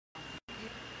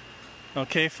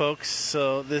Okay folks,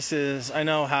 so this is, I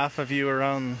know half of you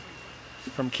around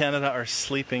from Canada are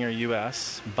sleeping or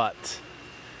US, but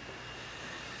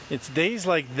it's days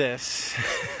like this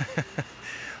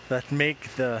that make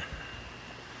I'm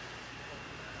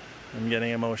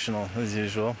getting emotional as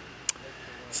usual.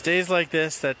 It's days like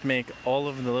this that make all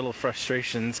of the little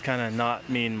frustrations kind of not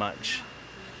mean much.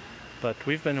 But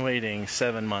we've been waiting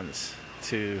 7 months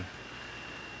to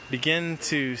begin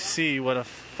to see what our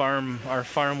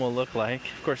farm will look like.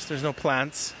 Of course, there's no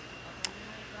plants.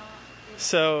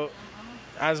 So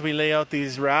as we lay out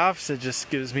these rafts, it just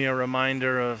gives me a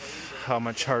reminder of how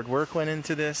much hard work went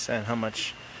into this and how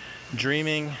much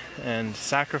dreaming and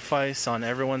sacrifice on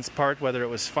everyone's part, whether it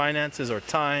was finances or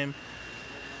time.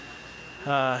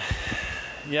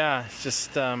 Yeah, it's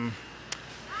just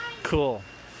cool.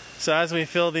 So as we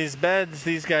fill these beds,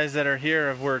 these guys that are here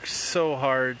have worked so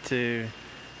hard to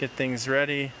get things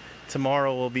ready.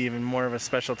 Tomorrow will be even more of a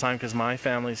special time because my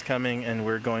family's coming and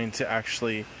we're going to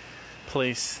actually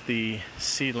place the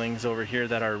seedlings over here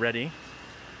that are ready.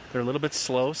 They're a little bit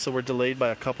slow, so we're delayed by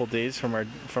a couple days from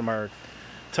our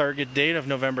target date of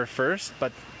November 1st,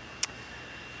 but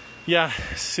yeah,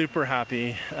 super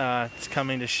happy. It's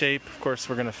coming to shape. Of course,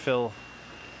 we're going to fill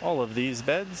all of these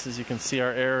beds. As you can see,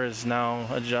 our air is now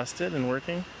adjusted and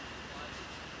working.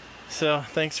 So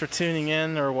thanks for tuning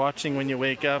in or watching when you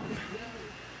wake up.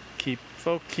 Keep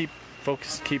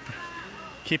focused,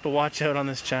 keep a watch out on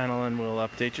this channel, and we'll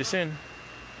update you soon.